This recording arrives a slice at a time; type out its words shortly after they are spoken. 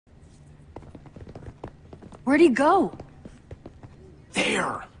Where'd he go?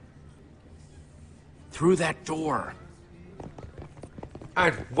 There! Through that door.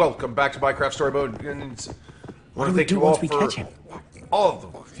 And welcome back to Minecraft Story Mode. And What do we do once we catch him? All of the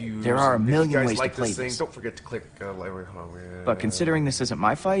views. There are a million if you guys ways to like play this thing, this. don't forget to click like. But considering this isn't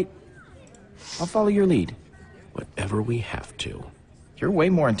my fight, I'll follow your lead. Whatever we have to. You're way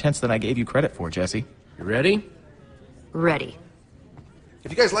more intense than I gave you credit for, Jessie. You ready? Ready.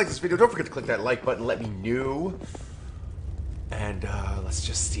 If you guys like this video, don't forget to click that like button. Let me know. And let's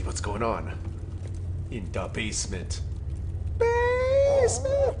just see what's going on in the basement. You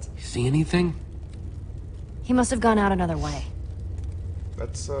see anything? He must have gone out another way.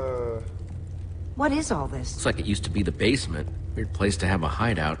 That's What is all this? Looks like it used to be the basement. Weird place to have a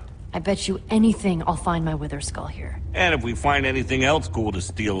hideout. I bet you anything I'll find my wither skull here. And if we find anything else cool to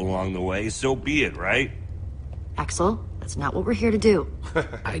steal along the way, so be it, right? Axel, that's not what we're here to do.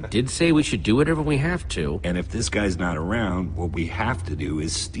 I did say we should do whatever we have to. And if this guy's not around, what we have to do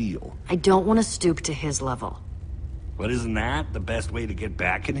is steal. I don't want to stoop to his level. But isn't that the best way to get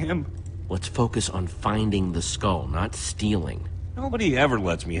back at him? Let's focus on finding the skull, not stealing. Nobody ever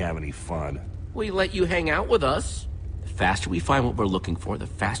lets me have any fun. We let you hang out with us. The faster we find what we're looking for, the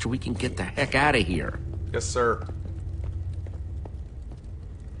faster we can get the heck out of here. yes, sir.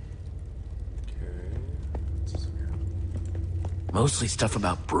 Mostly stuff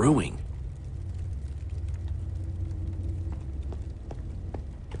about brewing.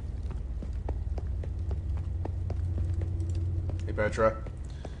 Hey, Petra,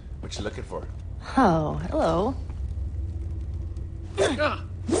 what you looking for? Oh, hello.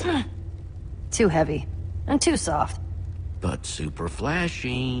 Too heavy. And too soft. But super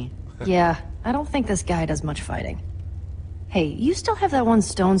flashy. Yeah, I don't think this guy does much fighting. Hey, you still have that one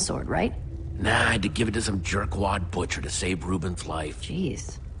stone sword, right? Nah, I had to give it to some jerkwad butcher to save Ruben's life.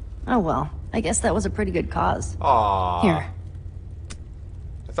 Jeez. Oh well, I guess that was a pretty good cause. Aww. Here,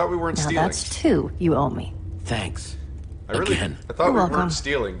 I thought we weren't now stealing. that's 2 you owe me. Thanks. I really, Again. I thought You're we welcome. weren't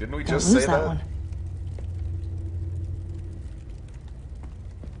stealing. Didn't we Don't just lose say that one.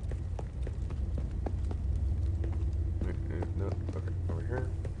 No, okay, over here.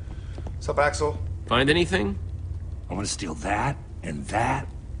 What's up, Axel? Find anything? I want to steal that and that.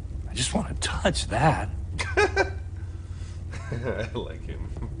 I just want to touch that. I like him.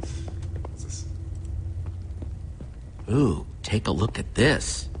 What's this? Ooh, take a look at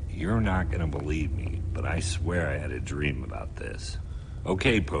this. You're not gonna believe me, but I swear I had a dream about this.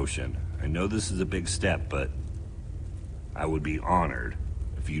 Okay, Potion, I know this is a big step, but I would be honored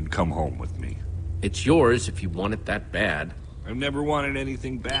if you'd come home with me. It's yours if you want it that bad. I've never wanted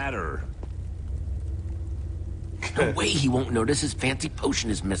anything badder. No way he won't notice his fancy potion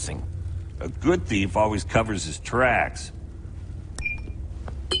is missing. A good thief always covers his tracks.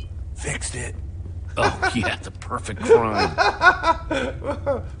 Fixed it. Oh, yeah, the perfect crime.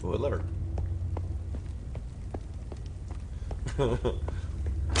 What lever?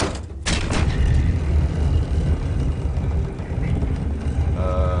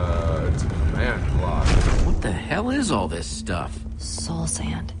 It's a command block. What the hell is all this stuff? Soul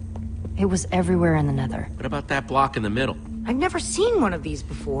sand. It was everywhere in the nether. What about that block in the middle? I've never seen one of these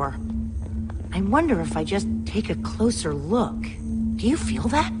before. I wonder if I just take a closer look. Do you feel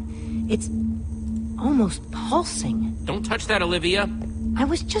that? It's almost pulsing. Don't touch that, Olivia. I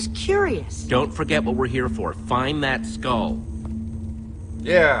was just curious. Don't forget what we're here for. Find that skull.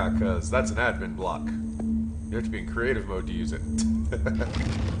 Yeah, because that's an admin block. You have to be in creative mode to use it.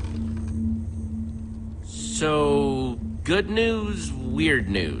 So, good news, weird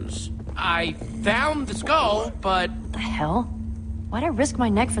news. I found the skull, but... What the hell? Why'd I risk my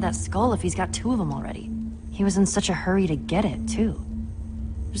neck for that skull if he's got 2 of them already? He was in such a hurry to get it, too.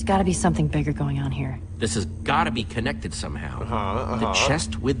 There's gotta be something bigger going on here. This has gotta be connected somehow. The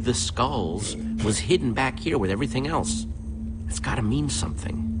chest with the skulls was hidden back here with everything else. It's gotta mean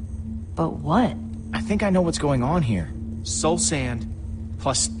something. But what? I think I know what's going on here. Soul sand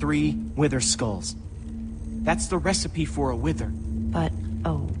plus 3 wither skulls. That's the recipe for a wither. But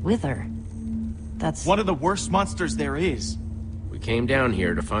a wither? That's... One of the worst monsters there is. We came down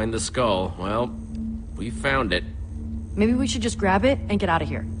here to find the skull. Well, we found it. Maybe we should just grab it and get out of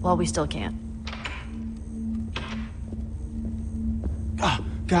here, while we still can.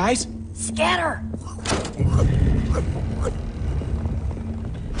 Guys? Scatter!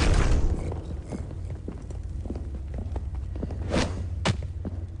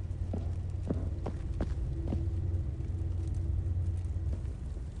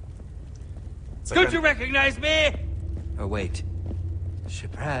 Don't you recognize me? Oh, wait.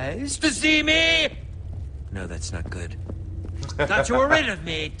 Surprised? To see me? No, that's not good. Thought you were rid of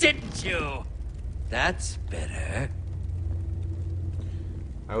me, didn't you? That's better.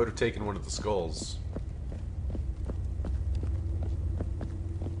 I would have taken one of the skulls.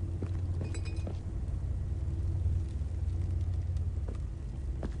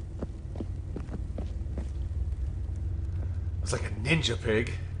 It's like a ninja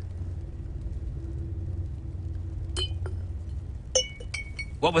pig.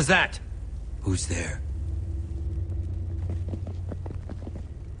 What was that? Who's there?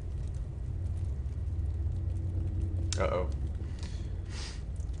 Uh-oh.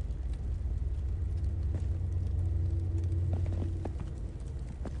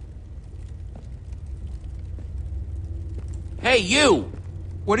 Hey, you!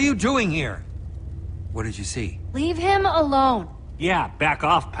 What are you doing here? What did you see? Leave him alone. Yeah, back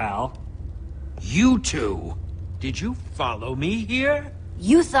off, pal. You two! Did you follow me here?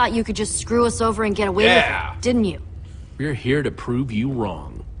 You thought you could just screw us over and get away with it, didn't you? We're here to prove you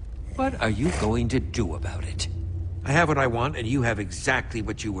wrong. What are you going to do about it? I have what I want, and you have exactly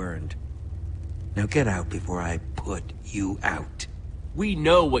what you earned. Now get out before I put you out. We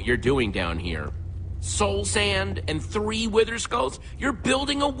know what you're doing down here. Soul sand and 3 wither skulls? You're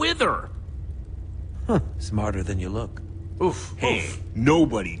building a wither! Huh, smarter than you look. Oof. Hey,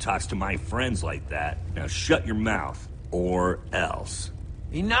 nobody talks to my friends like that. Now shut your mouth, or else.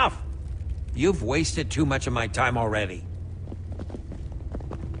 Enough! You've wasted too much of my time already.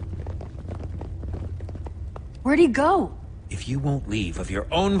 Where'd he go? If you won't leave of your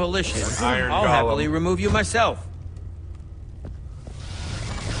own volition, Iron I'll Golem. happily remove you myself.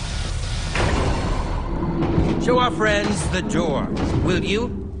 Show our friends the door, will you?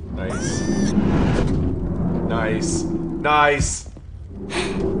 Nice. Nice. Nice.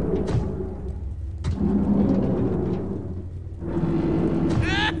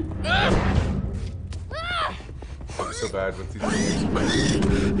 I'm so bad with these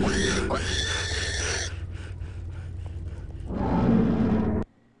games.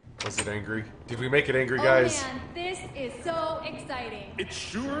 Was it angry? Did we make it angry, guys? Oh man, this is so exciting. It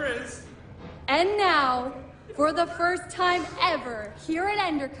sure is. And now, for the first time ever here at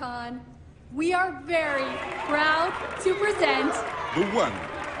EnderCon, we are very proud to present The one,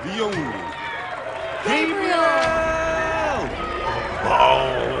 the only. Gabriel!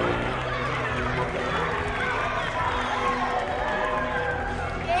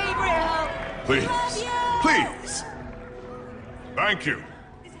 Please, please. Thank you.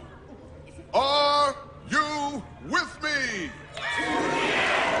 Are you with me?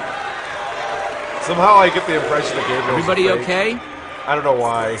 Somehow I get the impression that Gabriel's Everybody a fake. okay? I don't know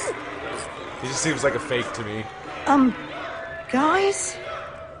why. He just seems like a fake to me. Guys?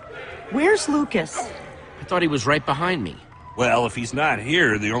 Where's Lucas? I thought he was right behind me. Well, if he's not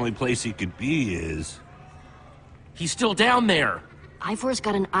here, the only place he could be is... He's still down there. Ivor's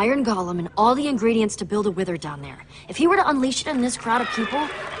got an iron golem and all the ingredients to build a wither down there. If he were to unleash it on this crowd of people,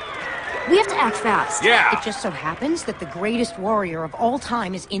 we have to act fast. Yeah. It just so happens that the greatest warrior of all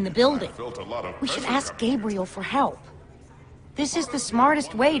time is in the building. Felt a lot of We should pressure ask Gabriel for help. This is the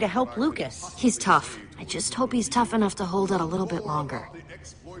smartest way to help Lucas. He's tough. I just hope he's tough enough to hold out a little bit longer. the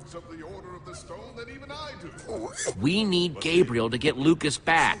exploits of the Order of the Stone than even I do. We need Gabriel to get Lucas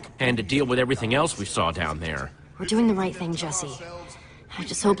back, and to deal with everything else we saw down there. We're doing the right thing, Jessie. I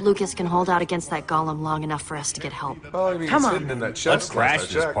just hope Lucas can hold out against that golem long enough for us to get help. Oh, I mean, Come it's on. hidden in that chest. Let's crash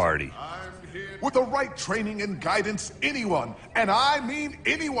last I this checked. party. With the right training and guidance, anyone, and I mean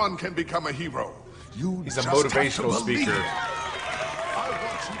anyone, can become a hero. You He's a just have to motivational believe. speaker. I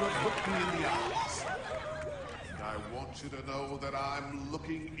want you to look me in the eyes. And I want you to know that I'm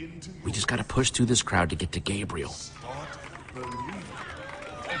looking into you. We just gotta push through this crowd to get to Gabriel. Start believing.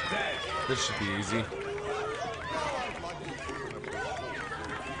 This should be easy.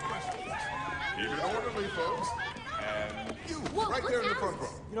 Keep it orderly, folks. And you, right there in the front row.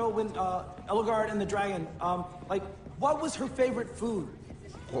 You know, when Elgard and the dragon, like, what was her favorite food?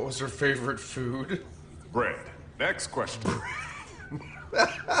 What was her favorite food? Bread. Next question.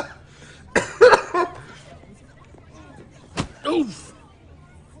 Oof!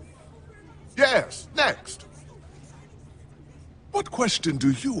 Yes, next. What question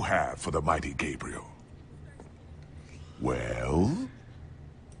do you have for the mighty Gabriel? Well,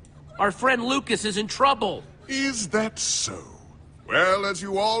 Our friend Lucas is in trouble. is that so? Well, as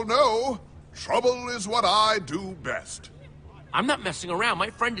you all know, trouble is what I do best. I'm not messing around. My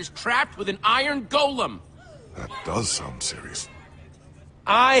friend is trapped with an iron golem. That does sound serious.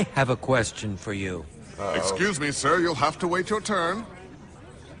 I have a question for you. Excuse me, sir, you'll have to wait your turn.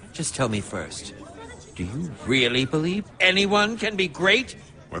 Just tell me first. Do you really believe anyone can be great?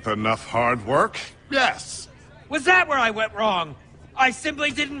 With enough hard work, yes. Was that where I went wrong? I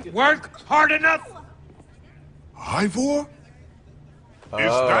simply didn't work hard enough. Ivor?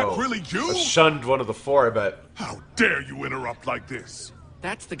 Is that really you? I shunned one of the four, I bet. How dare you interrupt like this?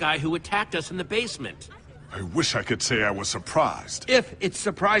 That's the guy who attacked us in the basement. I wish I could say I was surprised. If it's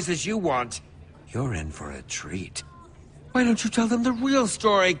surprises you want, you're in for a treat. Why don't you tell them the real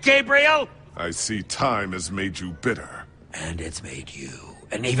story, Gabriel? I see time has made you bitter. And it's made you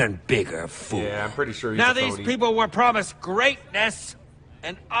an even bigger fool. Yeah, I'm pretty sure he's Now a these phony. people were promised greatness,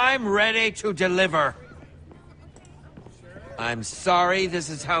 and I'm ready to deliver. I'm sorry this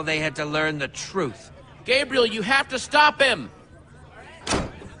is how they had to learn the truth. Gabriel, you have to stop him!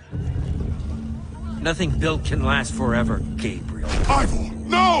 Nothing built can last forever, Gabriel. Ivor,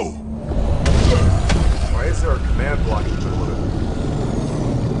 no! Why is there a command block in the middle of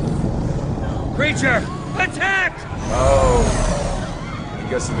it? Creature, attack! Oh. I'm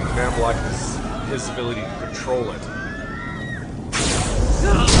guessing the command block is his ability to control it.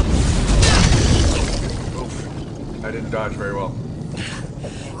 Oof. I didn't dodge very well.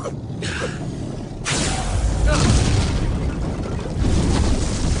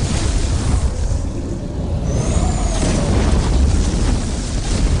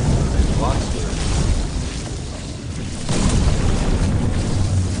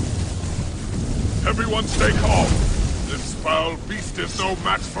 Everyone stay calm. This foul beast is no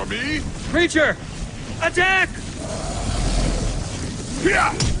match for me. Creature, attack!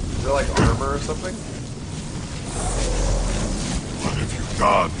 Yeah! Is there like armor or something? What have you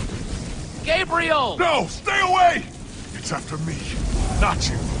done? Gabriel! No, stay away! It's after me, not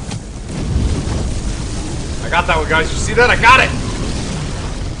you. I got that one, guys. You see that? I got it!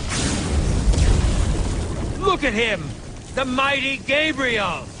 Look at him! The mighty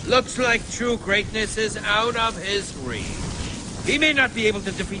Gabriel! Looks like true greatness is out of his reach. He may not be able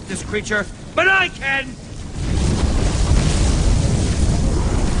to defeat this creature, but I can!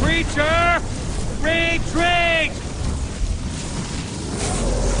 Creature! Retreat!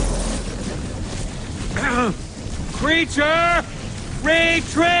 Creature!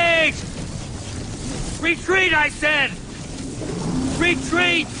 Retreat! Retreat, I said!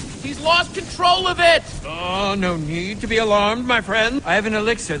 Retreat! He's lost control of it! Oh, no need to be alarmed, my friend. I have an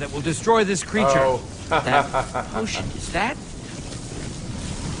elixir that will destroy this creature. Oh. That potion, is that?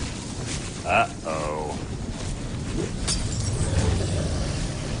 Uh-oh.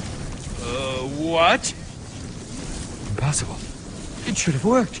 What? Impossible. It should have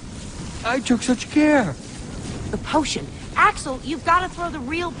worked. I took such care. The potion. Axel, you've got to throw the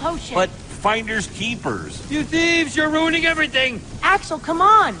real potion. But finders keepers. You thieves, you're ruining everything. Axel, come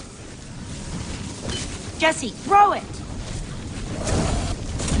on. Jessie, throw it.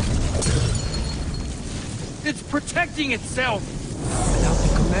 It's protecting itself. Without the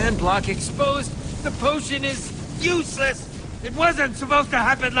command block exposed, the potion is useless. It wasn't supposed to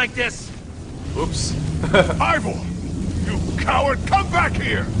happen like this. Oops. Ivor! You coward, come back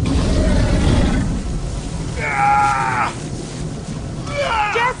here! Ah!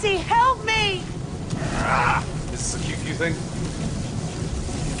 Ah! Jessie, help me! This is a QQ thing?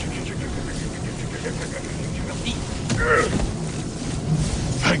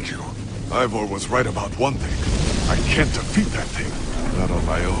 Thank you. Ivor was right about one thing. I can't defeat that thing. Not on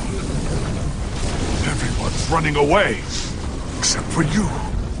my own. Everyone's running away. Except for you.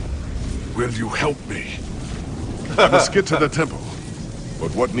 Will you help me? I must get to the temple.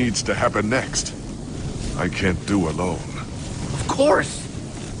 But what needs to happen next? I can't do alone. Of course!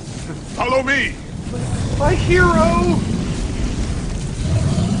 Follow me! My hero!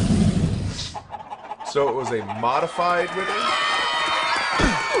 So it was a modified Wither?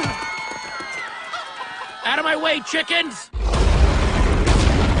 Out of my way, chickens!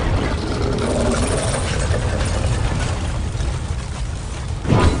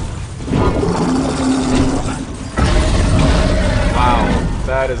 Wow,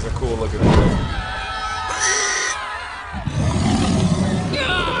 that is a cool looking thing.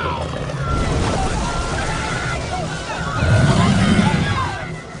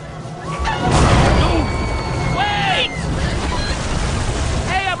 Wait!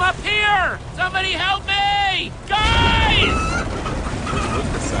 Hey, I'm up here! Somebody help me! Guys! Look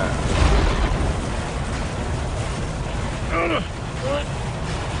at that.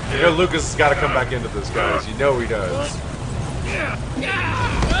 You know Lucas has got to come back into this, guys. You know he does.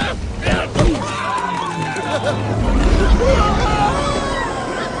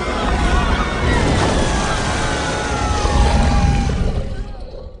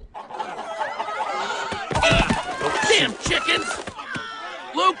 Damn chickens!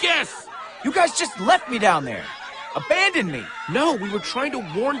 Lucas! You guys just left me down there. Abandoned me. No, we were trying to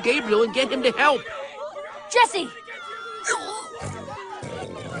warn Gabriel and get him to help. Jessie!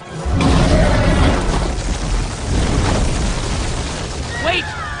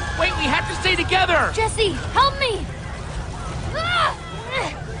 stay together! Jessie, help me!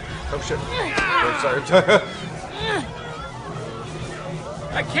 Oh shit. Oh, sorry.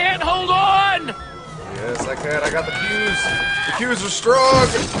 I can't hold on! Yes, I can. I got the cues. The cues are strong.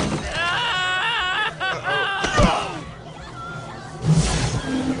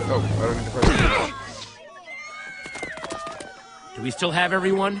 Oh, I don't need to press it. Do we still have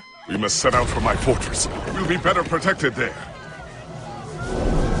everyone? We must set out for my fortress. We'll be better protected there.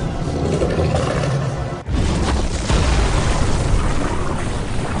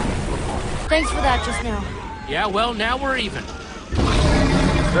 Thanks for that just now. Yeah, well, now we're even.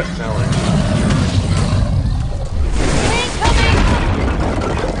 Now we're in.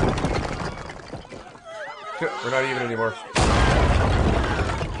 We're not even anymore.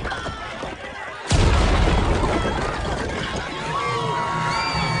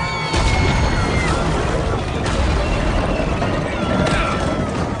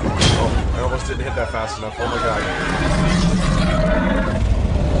 Oh, I almost didn't hit that fast enough. Oh my god.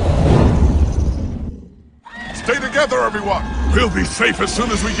 Stay together, everyone! We'll be safe as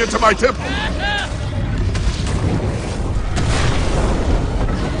soon as we get to my temple!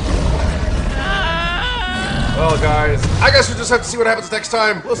 Well, guys, I guess we'll just have to see what happens next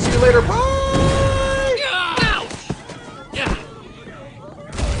time. We'll see you later. Bye!